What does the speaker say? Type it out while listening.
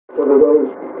whether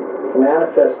those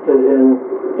manifested in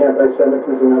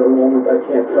anti-Semitism at a moment, I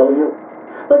can't tell you.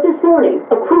 But this morning,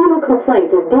 a criminal complaint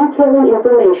is detailing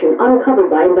information uncovered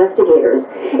by investigators,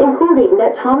 including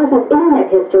that Thomas's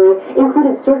internet history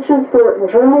included searches for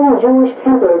German Jewish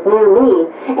temples near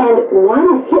me and why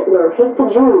did Hitler hate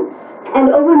the Jews?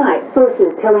 And overnight,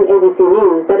 sources telling ABC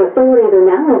News that authorities are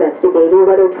now investigating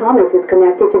whether Thomas is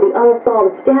connected to the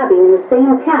unsolved stabbing in the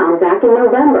same town back in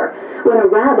November, when a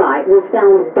rabbi was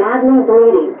found badly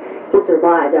bleeding. He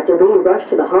survived after being rushed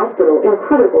to the hospital in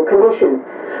critical condition.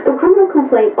 The criminal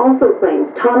complaint also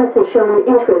claims Thomas has shown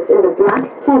interest in the Black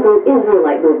Hebrew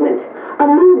Israelite movement, a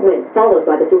movement followed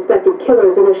by the suspected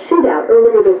killers in a shootout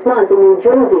earlier this month in New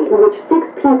Jersey in which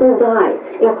 6 people died,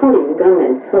 including a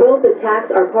gunman. Both attacks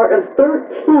are part of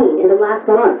 13 in the last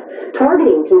month,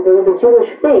 targeting people of the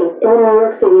Jewish faith in the New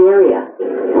York City area.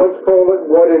 Let's call it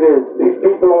what it is. These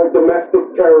people are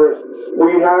domestic terrorists.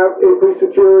 We have increased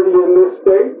security in this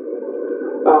state.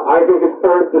 I think it's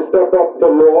time to step up the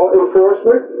law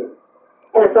enforcement.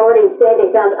 And authorities say they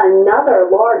found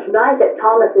another large knife at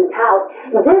Thomas's house,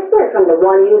 different from the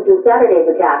one used in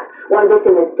Saturday's attack. One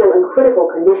victim is still in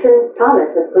critical condition.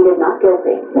 Thomas has pleaded not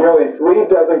guilty. Nearly 3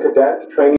 dozen cadets training